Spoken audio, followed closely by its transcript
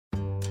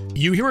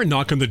You hear a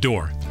knock on the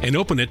door and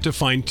open it to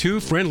find two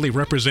friendly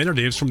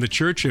representatives from the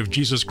Church of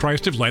Jesus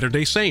Christ of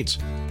Latter-day Saints,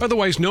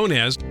 otherwise known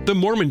as the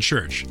Mormon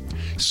Church.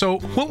 So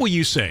what will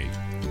you say?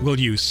 Will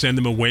you send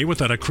them away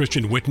without a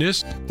Christian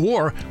witness,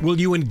 or will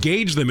you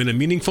engage them in a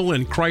meaningful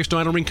and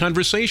Christ-honoring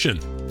conversation?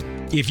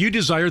 If you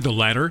desire the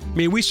latter,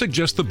 may we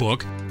suggest the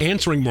book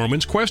Answering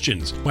Mormons'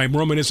 Questions by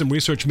Mormonism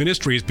Research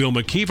Ministries' Bill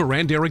McKeever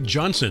and Eric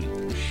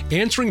Johnson.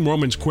 Answering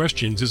Mormons'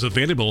 Questions is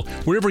available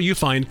wherever you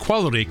find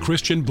quality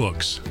Christian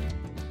books.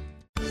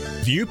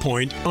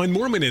 Viewpoint on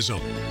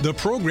Mormonism, the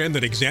program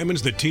that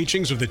examines the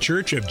teachings of the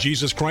Church of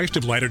Jesus Christ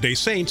of Latter-day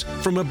Saints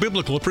from a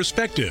biblical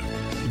perspective.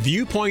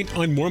 Viewpoint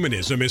on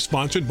Mormonism is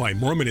sponsored by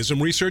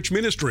Mormonism Research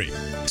Ministry.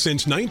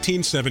 Since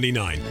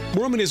 1979,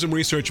 Mormonism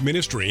Research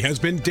Ministry has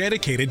been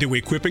dedicated to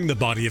equipping the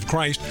body of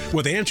Christ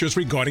with answers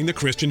regarding the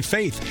Christian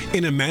faith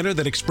in a manner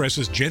that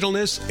expresses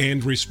gentleness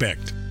and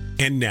respect.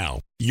 And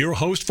now, your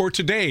host for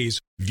today's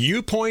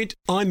Viewpoint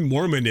on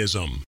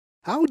Mormonism.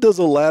 How does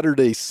a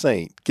Latter-day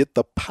Saint get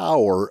the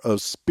power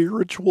of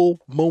spiritual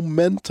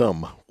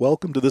momentum?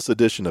 Welcome to this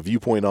edition of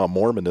Viewpoint on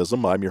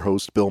Mormonism. I'm your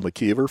host, Bill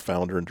McKeever,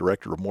 founder and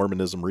director of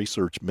Mormonism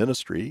Research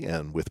Ministry,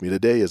 and with me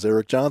today is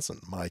Eric Johnson,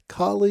 my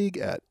colleague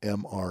at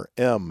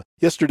MRM.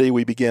 Yesterday,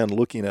 we began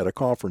looking at a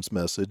conference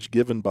message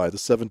given by the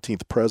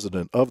 17th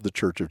president of the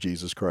Church of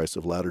Jesus Christ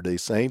of Latter-day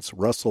Saints,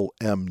 Russell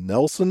M.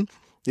 Nelson.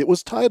 It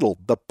was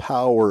titled, The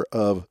Power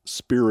of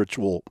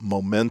Spiritual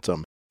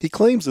Momentum. He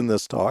claims in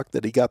this talk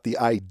that he got the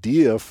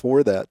idea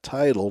for that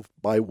title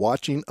by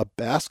watching a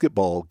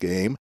basketball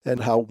game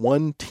and how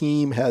one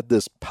team had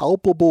this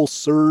palpable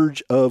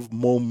surge of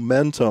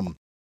momentum.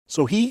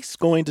 So he's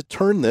going to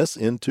turn this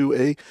into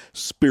a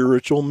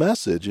spiritual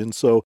message. And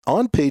so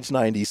on page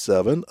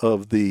 97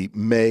 of the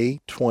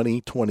May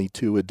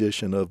 2022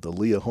 edition of the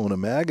Liahona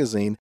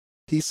magazine,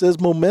 he says,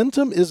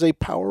 momentum is a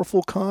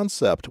powerful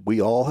concept.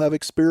 We all have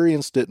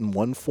experienced it in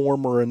one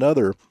form or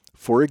another.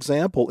 For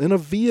example, in a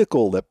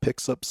vehicle that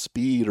picks up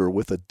speed or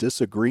with a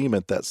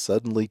disagreement that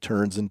suddenly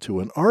turns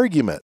into an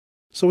argument.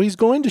 So he's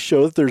going to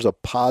show that there's a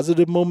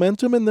positive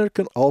momentum and there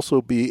can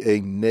also be a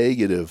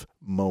negative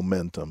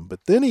momentum.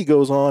 But then he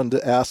goes on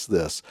to ask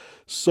this.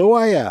 So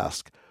I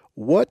ask,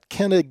 what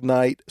can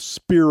ignite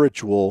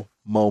spiritual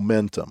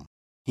momentum?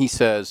 He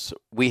says,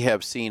 we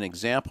have seen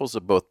examples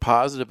of both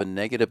positive and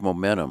negative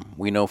momentum.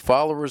 We know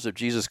followers of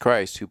Jesus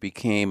Christ who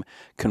became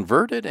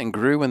converted and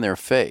grew in their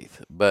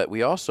faith, but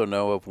we also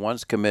know of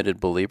once committed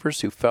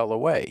believers who fell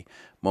away.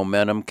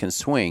 Momentum can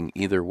swing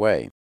either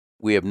way.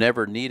 We have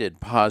never needed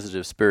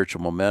positive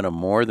spiritual momentum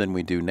more than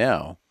we do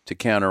now to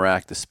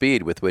counteract the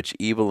speed with which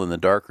evil and the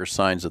darker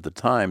signs of the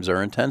times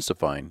are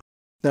intensifying.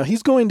 Now,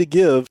 he's going to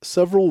give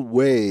several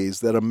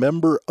ways that a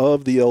member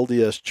of the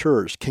LDS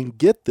Church can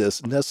get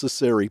this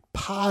necessary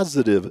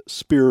positive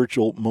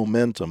spiritual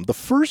momentum. The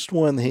first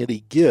one that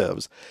he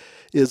gives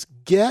is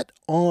get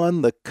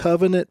on the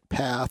covenant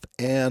path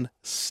and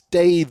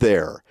stay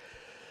there.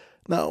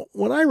 Now,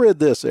 when I read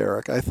this,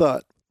 Eric, I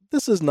thought,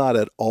 this is not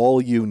at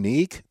all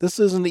unique. This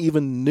isn't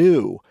even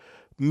new.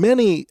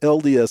 Many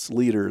LDS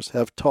leaders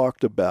have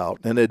talked about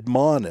and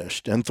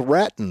admonished and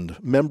threatened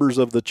members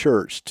of the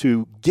church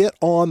to get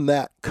on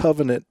that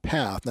covenant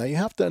path. Now, you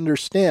have to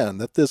understand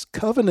that this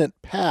covenant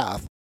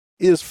path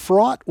is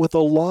fraught with a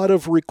lot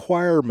of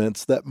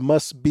requirements that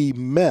must be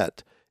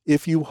met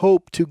if you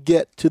hope to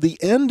get to the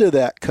end of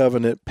that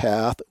covenant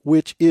path,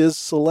 which is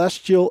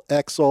celestial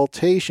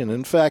exaltation.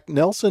 In fact,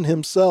 Nelson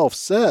himself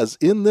says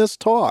in this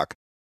talk,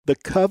 the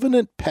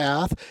covenant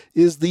path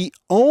is the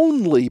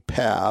only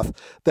path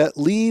that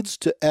leads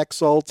to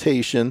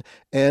exaltation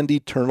and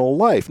eternal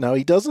life. Now,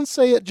 he doesn't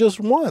say it just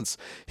once.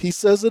 He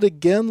says it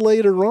again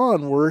later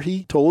on where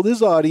he told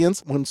his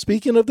audience, when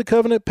speaking of the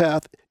covenant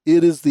path,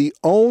 it is the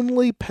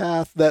only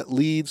path that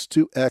leads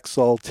to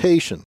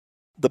exaltation.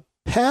 The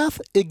path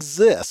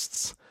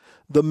exists.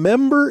 The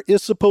member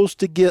is supposed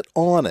to get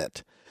on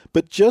it.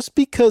 But just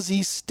because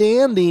he's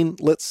standing,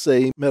 let's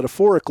say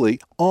metaphorically,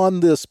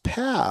 on this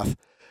path,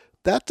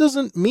 that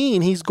doesn't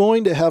mean he's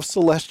going to have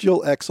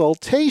celestial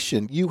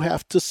exaltation. You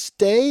have to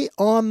stay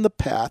on the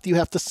path. You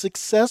have to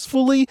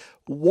successfully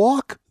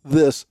walk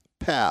this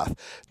path.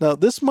 Now,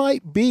 this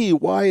might be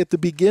why at the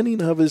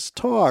beginning of his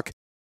talk,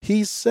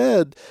 he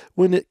said,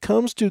 when it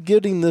comes to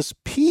getting this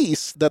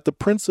peace that the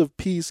Prince of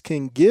Peace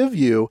can give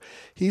you,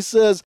 he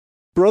says,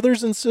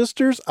 brothers and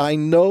sisters, I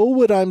know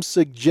what I'm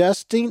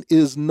suggesting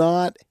is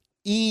not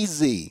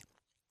easy.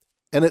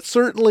 And it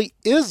certainly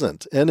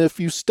isn't. And if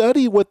you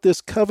study what this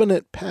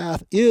covenant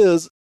path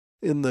is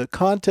in the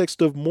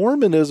context of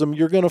Mormonism,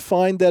 you're going to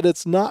find that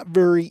it's not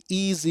very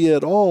easy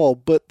at all.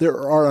 But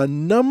there are a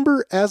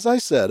number, as I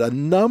said, a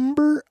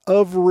number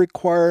of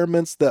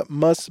requirements that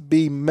must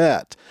be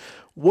met.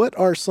 What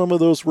are some of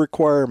those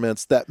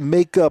requirements that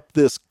make up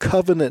this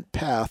covenant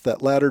path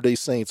that Latter-day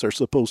Saints are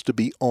supposed to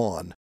be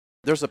on?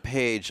 There's a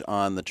page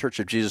on the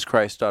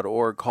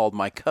churchofjesuschrist.org called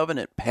My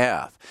Covenant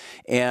Path,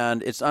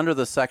 and it's under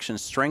the section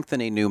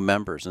Strengthening New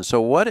Members. And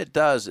so what it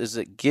does is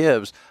it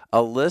gives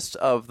a list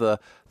of the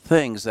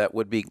things that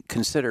would be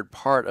considered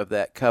part of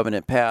that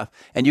covenant path.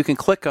 And you can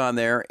click on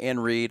there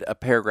and read a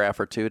paragraph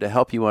or two to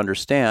help you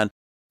understand,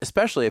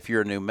 especially if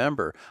you're a new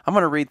member. I'm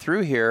going to read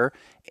through here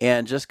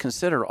and just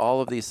consider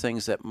all of these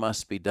things that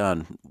must be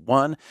done.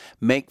 1,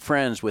 make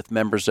friends with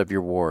members of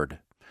your ward.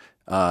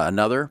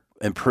 Another,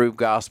 improve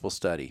gospel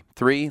study.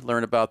 3,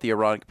 learn about the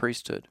Aaronic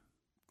priesthood.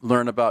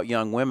 Learn about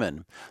young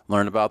women.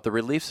 Learn about the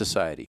Relief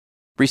Society.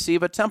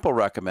 Receive a temple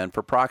recommend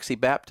for proxy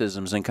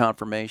baptisms and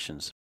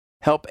confirmations.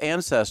 Help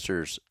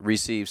ancestors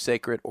receive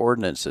sacred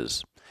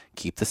ordinances.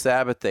 Keep the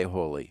Sabbath day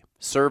holy.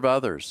 Serve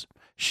others.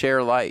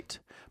 Share light.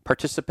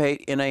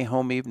 Participate in a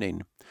home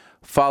evening.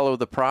 Follow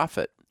the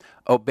prophet.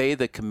 Obey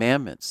the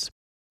commandments.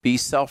 Be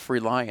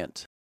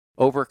self-reliant.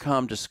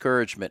 Overcome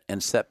discouragement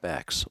and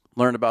setbacks.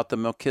 Learn about the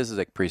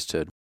Melchizedek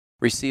priesthood.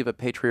 Receive a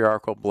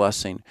patriarchal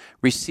blessing.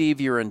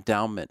 Receive your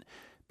endowment.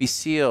 Be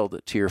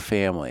sealed to your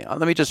family.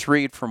 Let me just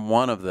read from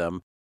one of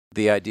them,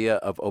 the idea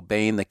of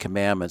obeying the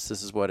commandments.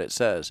 This is what it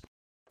says.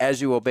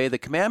 As you obey the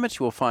commandments,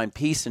 you will find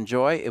peace and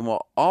joy and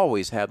will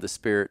always have the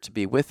Spirit to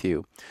be with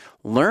you.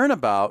 Learn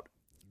about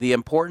the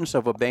importance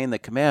of obeying the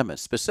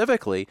commandments.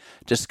 Specifically,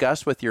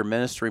 discuss with your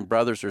ministering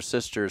brothers or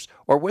sisters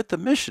or with the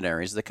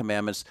missionaries the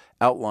commandments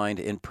outlined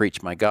in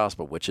Preach My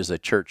Gospel, which is a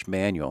church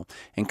manual.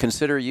 And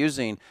consider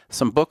using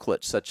some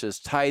booklets such as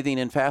Tithing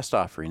and Fast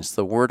Offerings,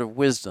 the Word of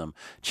Wisdom,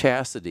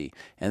 Chastity.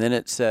 And then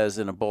it says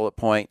in a bullet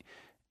point,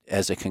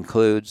 as it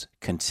concludes,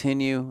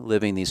 continue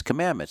living these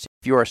commandments.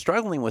 If you are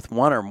struggling with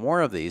one or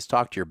more of these,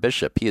 talk to your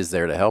bishop. He is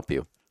there to help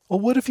you. Well,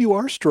 what if you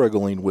are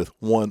struggling with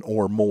one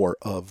or more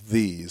of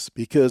these?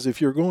 Because if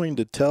you're going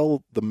to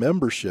tell the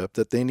membership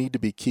that they need to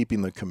be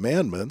keeping the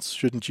commandments,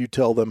 shouldn't you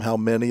tell them how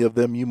many of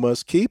them you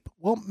must keep?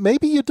 Well,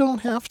 maybe you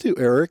don't have to,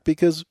 Eric,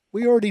 because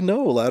we already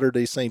know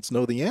Latter-day Saints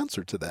know the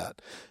answer to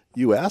that.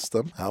 You ask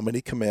them how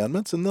many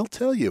commandments, and they'll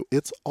tell you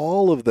it's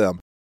all of them.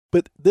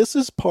 But this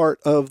is part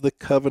of the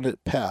covenant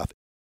path.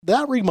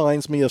 That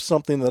reminds me of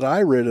something that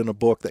I read in a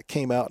book that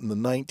came out in the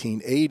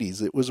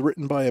 1980s. It was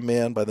written by a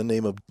man by the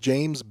name of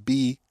James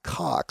B.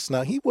 Cox.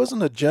 Now, he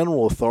wasn't a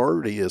general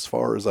authority as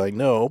far as I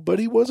know, but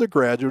he was a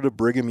graduate of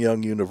Brigham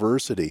Young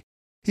University.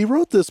 He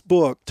wrote this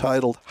book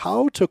titled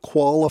How to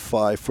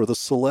Qualify for the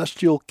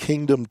Celestial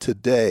Kingdom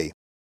Today.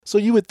 So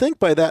you would think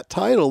by that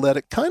title that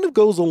it kind of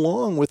goes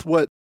along with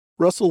what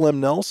Russell M.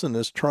 Nelson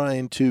is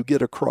trying to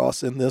get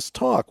across in this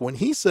talk when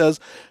he says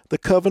the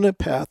covenant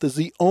path is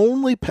the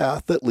only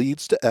path that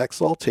leads to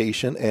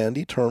exaltation and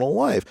eternal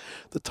life.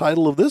 The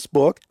title of this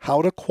book,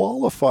 How to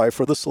Qualify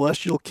for the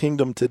Celestial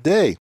Kingdom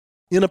Today.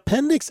 In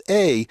Appendix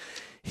A,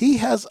 he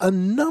has a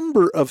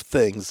number of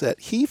things that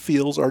he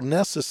feels are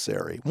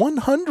necessary,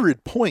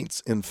 100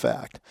 points, in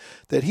fact,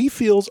 that he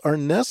feels are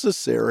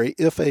necessary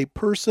if a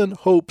person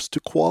hopes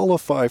to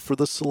qualify for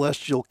the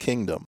celestial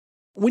kingdom.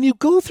 When you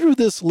go through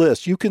this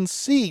list, you can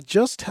see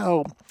just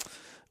how,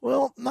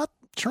 well, not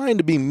trying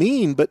to be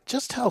mean, but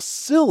just how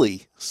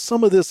silly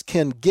some of this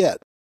can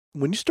get.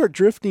 When you start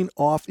drifting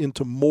off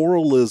into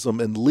moralism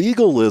and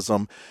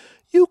legalism,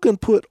 you can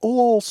put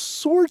all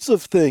sorts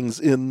of things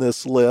in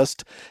this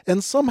list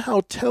and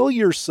somehow tell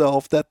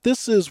yourself that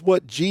this is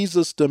what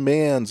Jesus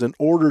demands in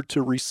order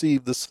to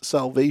receive the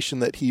salvation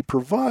that he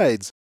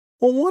provides.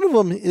 Well, one of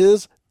them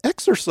is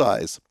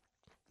exercise.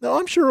 Now,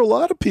 I'm sure a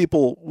lot of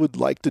people would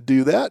like to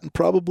do that and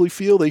probably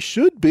feel they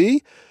should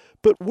be,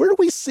 but where do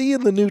we see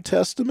in the New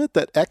Testament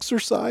that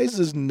exercise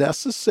is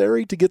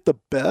necessary to get the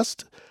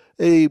best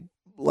a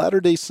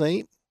Latter-day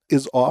Saint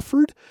is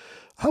offered?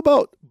 How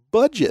about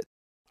budget?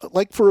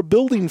 Like for a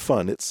building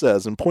fund, it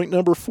says in point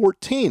number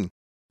 14,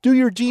 do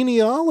your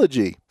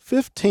genealogy.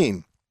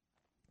 15.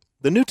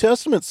 The New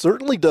Testament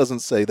certainly doesn't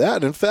say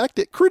that. In fact,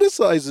 it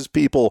criticizes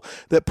people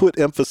that put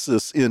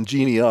emphasis in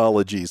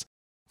genealogies.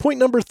 Point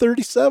number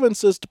 37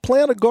 says to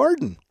plant a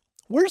garden.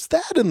 Where's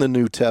that in the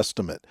New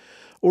Testament?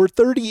 Or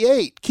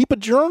 38, keep a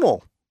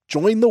journal.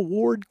 Join the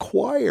ward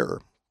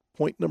choir.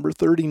 Point number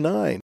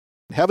 39.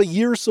 Have a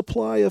year's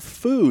supply of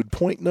food.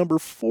 Point number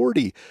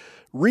 40.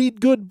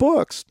 Read good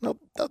books. Now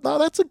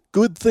that's a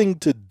good thing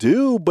to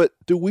do, but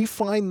do we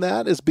find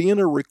that as being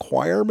a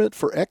requirement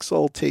for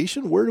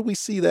exaltation? Where do we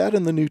see that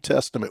in the New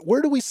Testament?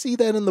 Where do we see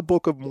that in the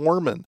Book of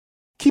Mormon?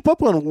 Keep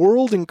up on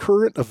world and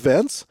current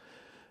events.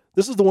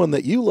 This is the one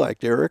that you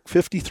liked, Eric,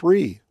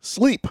 53.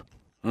 Sleep.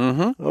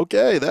 Mm-hmm.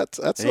 Okay, that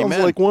sounds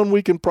Amen. like one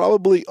we can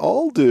probably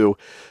all do.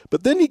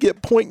 But then you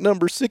get point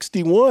number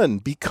 61,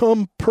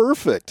 become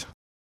perfect.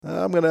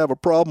 I'm going to have a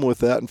problem with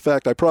that. In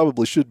fact, I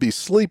probably should be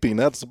sleeping.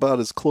 That's about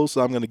as close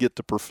I'm going to get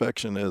to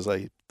perfection as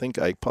I think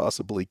I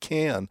possibly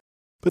can.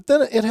 But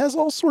then it has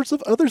all sorts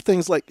of other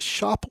things like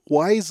shop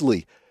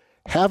wisely,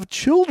 have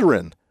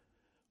children.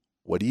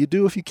 What do you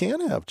do if you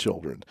can't have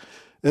children?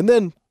 And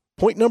then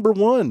point number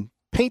 1,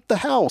 paint the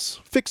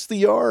house, fix the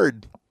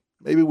yard.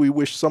 Maybe we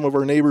wish some of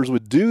our neighbors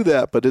would do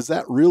that, but is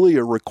that really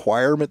a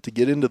requirement to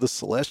get into the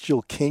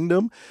celestial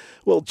kingdom?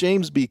 Well,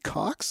 James B.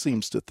 Cox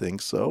seems to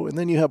think so. And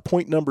then you have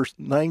point number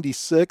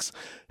 96,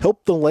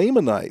 help the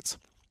Lamanites.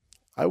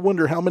 I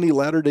wonder how many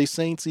Latter-day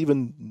Saints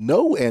even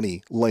know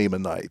any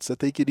Lamanites that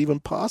they could even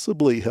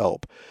possibly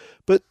help.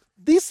 But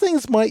these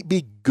things might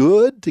be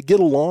good to get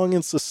along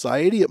in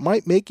society. It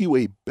might make you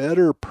a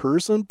better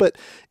person, but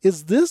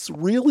is this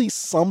really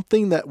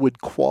something that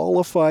would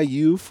qualify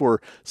you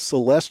for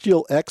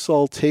celestial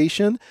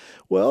exaltation?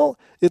 Well,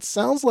 it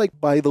sounds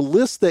like by the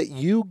list that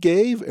you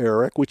gave,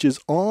 Eric, which is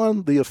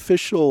on the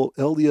official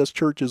LDS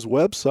Church's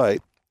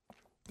website,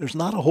 there's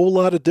not a whole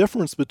lot of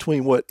difference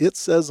between what it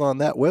says on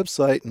that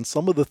website and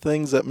some of the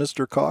things that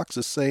Mr. Cox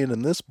is saying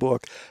in this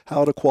book,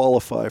 how to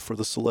qualify for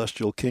the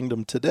celestial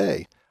kingdom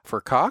today. For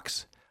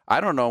Cox,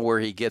 I don't know where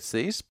he gets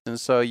these. And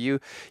so you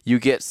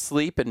get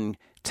sleep and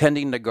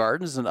tending to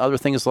gardens and other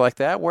things like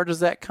that. Where does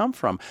that come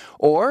from?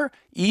 Or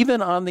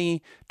even on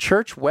the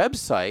church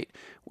website,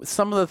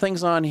 some of the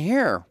things on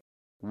here,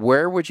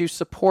 where would you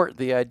support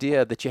the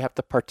idea that you have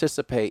to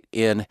participate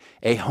in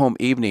a home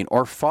evening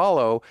or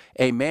follow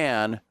a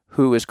man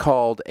who is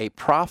called a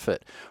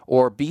prophet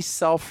or be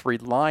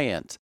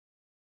self-reliant?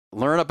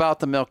 Learn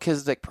about the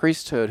Melchizedek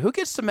priesthood. Who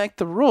gets to make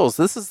the rules?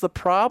 This is the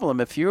problem.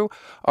 If you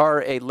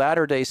are a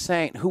Latter-day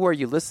Saint, who are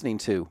you listening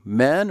to,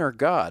 men or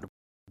God?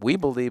 We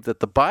believe that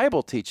the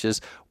Bible teaches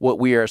what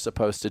we are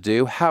supposed to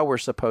do, how we're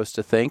supposed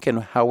to think, and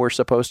how we're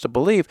supposed to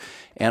believe.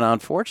 And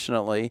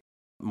unfortunately,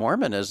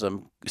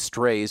 Mormonism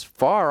strays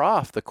far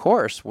off the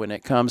course when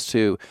it comes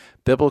to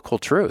biblical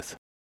truth.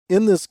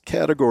 In this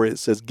category, it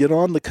says, get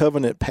on the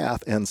covenant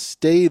path and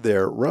stay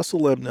there.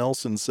 Russell M.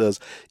 Nelson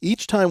says,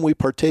 each time we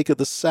partake of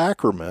the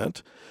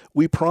sacrament,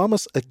 we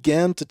promise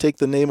again to take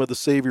the name of the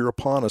Savior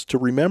upon us, to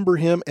remember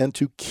him and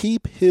to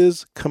keep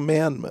his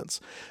commandments.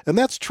 And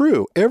that's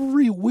true.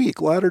 Every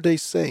week, Latter-day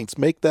Saints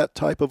make that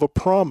type of a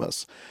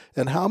promise.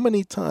 And how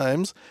many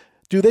times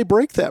do they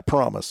break that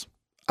promise?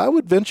 I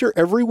would venture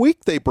every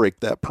week they break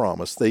that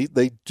promise. They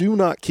do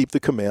not keep the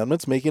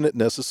commandments, making it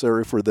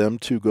necessary for them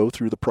to go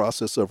through the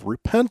process of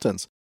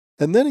repentance.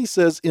 And then he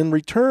says, in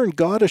return,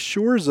 God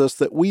assures us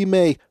that we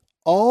may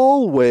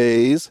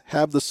always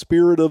have the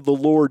Spirit of the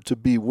Lord to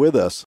be with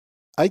us.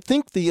 I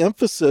think the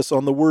emphasis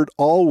on the word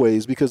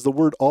always, because the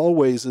word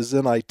always is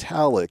in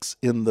italics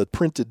in the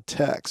printed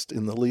text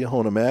in the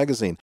Liahona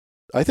magazine.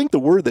 I think the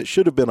word that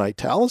should have been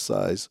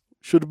italicized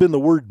should have been the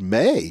word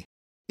may.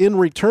 In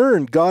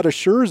return, God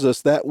assures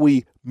us that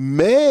we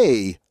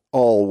may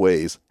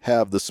always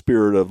have the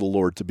Spirit of the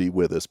Lord to be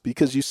with us.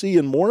 Because you see,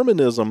 in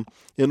Mormonism,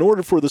 in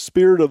order for the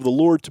Spirit of the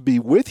Lord to be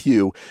with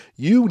you,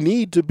 you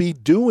need to be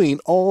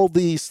doing all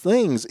these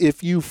things.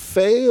 If you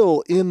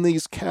fail in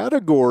these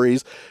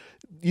categories,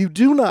 you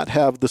do not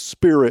have the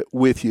Spirit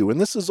with you. And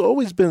this has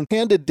always been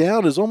handed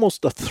down as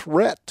almost a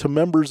threat to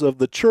members of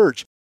the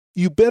church.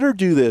 You better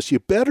do this, you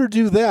better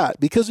do that,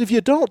 because if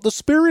you don't, the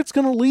Spirit's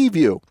going to leave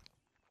you.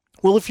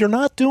 Well, if you're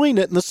not doing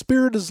it and the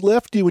Spirit has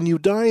left you and you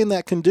die in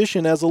that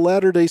condition as a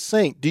Latter-day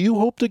Saint, do you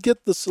hope to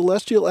get the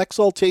celestial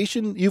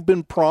exaltation you've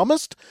been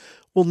promised?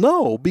 Well,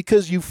 no,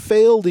 because you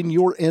failed in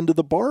your end of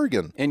the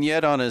bargain. And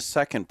yet on his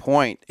second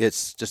point,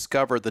 it's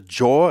discover the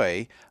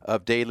joy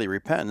of daily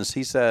repentance.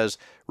 He says,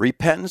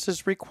 repentance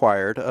is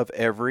required of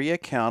every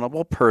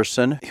accountable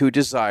person who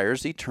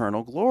desires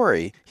eternal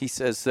glory. He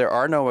says there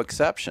are no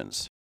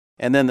exceptions.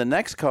 And then the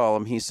next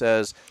column, he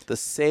says, the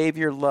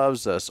Savior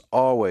loves us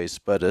always,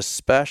 but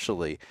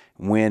especially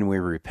when we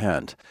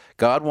repent.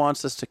 God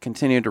wants us to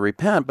continue to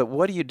repent, but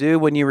what do you do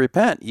when you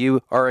repent?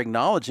 You are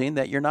acknowledging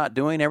that you're not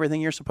doing everything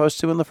you're supposed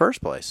to in the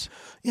first place.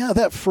 Yeah,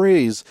 that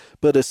phrase,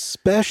 but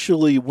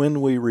especially when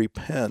we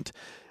repent.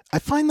 I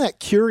find that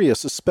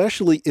curious,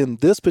 especially in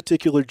this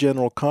particular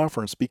General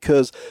Conference,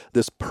 because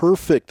this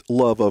perfect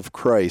love of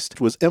Christ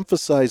was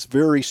emphasized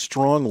very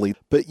strongly,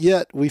 but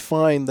yet we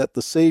find that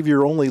the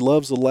Savior only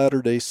loves a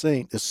Latter-day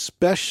Saint,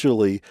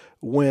 especially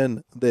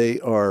when they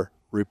are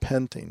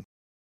repenting.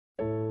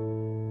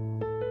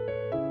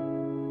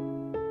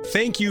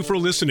 Thank you for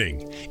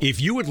listening.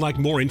 If you would like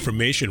more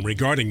information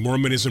regarding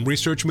Mormonism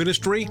Research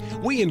Ministry,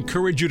 we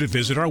encourage you to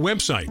visit our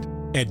website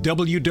at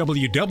www.mrm.org,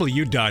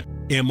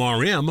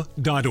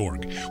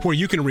 where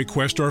you can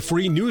request our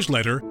free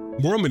newsletter,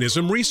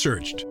 Mormonism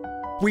Researched.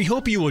 We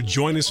hope you will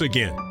join us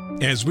again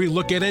as we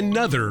look at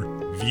another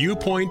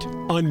viewpoint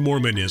on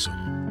Mormonism.